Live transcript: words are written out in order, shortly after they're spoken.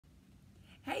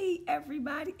Hey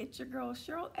everybody, it's your girl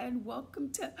Cheryl and welcome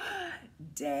to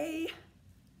day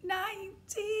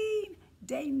 19.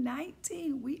 Day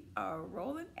 19. We are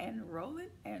rolling and rolling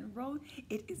and rolling.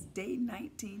 It is day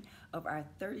 19 of our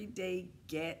 30-day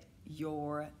Get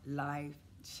Your Life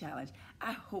Challenge.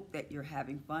 I hope that you're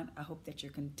having fun. I hope that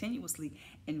you're continuously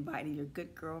inviting your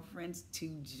good girlfriends to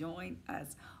join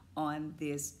us on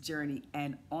this journey.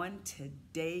 And on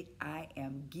today, I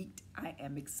am geeked. I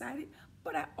am excited,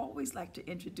 but I always like to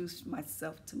introduce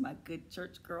myself to my good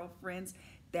church girlfriends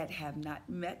that have not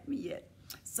met me yet.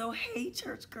 So, hey,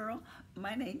 church girl,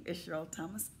 my name is Cheryl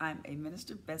Thomas. I'm a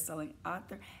minister, best-selling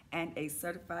author, and a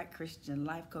certified Christian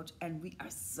life coach, and we are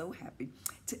so happy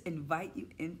to invite you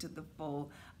into the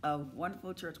fold of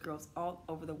wonderful church girls all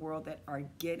over the world that are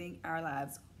getting our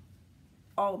lives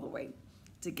all the way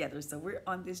together. So we're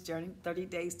on this journey, 30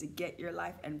 days to get your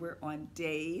life, and we're on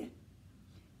day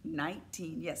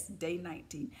 19. Yes, day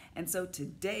 19. And so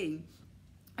today,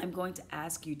 I'm going to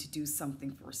ask you to do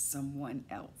something for someone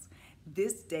else.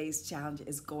 This day's challenge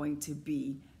is going to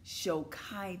be show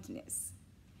kindness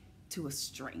to a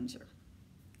stranger.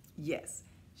 Yes,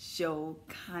 show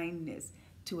kindness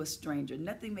to a stranger.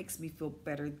 Nothing makes me feel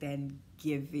better than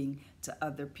giving to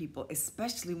other people,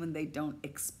 especially when they don't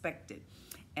expect it.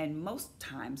 And most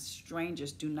times,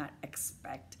 strangers do not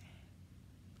expect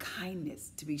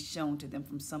kindness to be shown to them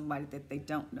from somebody that they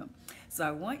don't know. So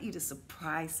I want you to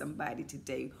surprise somebody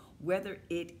today, whether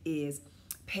it is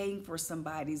paying for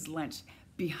somebody's lunch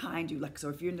behind you. Like, so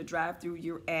if you're in the drive-thru,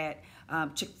 you're at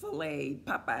Chick-fil-A,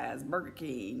 Popeyes, Burger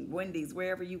King, Wendy's,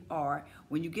 wherever you are.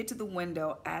 When you get to the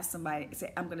window, ask somebody,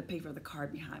 say, I'm going to pay for the car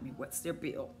behind me. What's their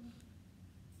bill?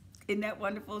 Isn't that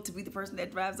wonderful to be the person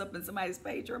that drives up and somebody's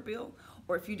paid your bill?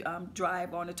 Or if you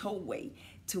drive on a tollway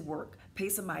to work, pay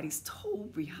somebody's toll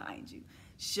behind you.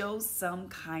 Show some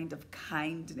kind of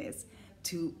kindness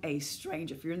to a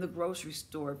stranger. If you're in the grocery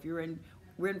store, we're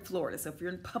in Florida, so if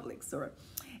you're in Publix or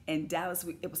in Dallas,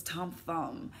 it was Tom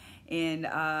Thumb. In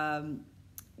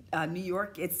New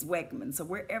York, it's Wegman. So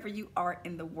wherever you are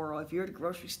in the world, if you're at a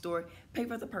grocery store, pay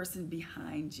for the person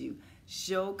behind you.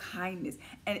 Show kindness.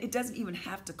 And it doesn't even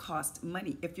have to cost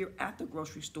money. If you're at the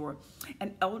grocery store,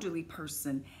 an elderly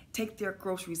person, take their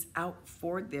groceries out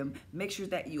for them. Make sure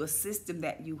that you assist them,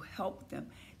 that you help them.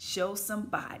 Show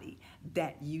somebody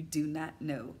that you do not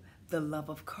know the love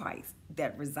of Christ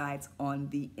that resides on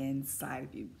the inside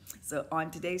of you. So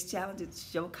on today's challenge, it's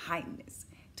show kindness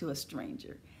to a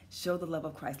stranger. Show the love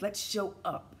of Christ. Let's show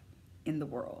up in the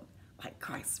world like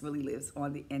Christ really lives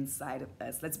on the inside of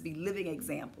us. Let's be living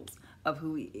examples of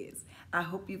who he is. I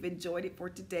hope you've enjoyed it for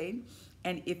today.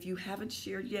 And if you haven't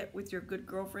shared yet with your good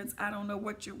girlfriends, I don't know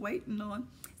what you're waiting on.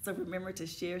 So remember to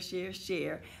share, share,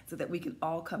 share so that we can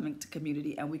all come into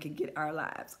community and we can get our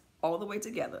lives all the way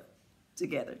together.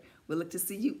 We'll look to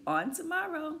see you on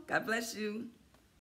tomorrow. God bless you.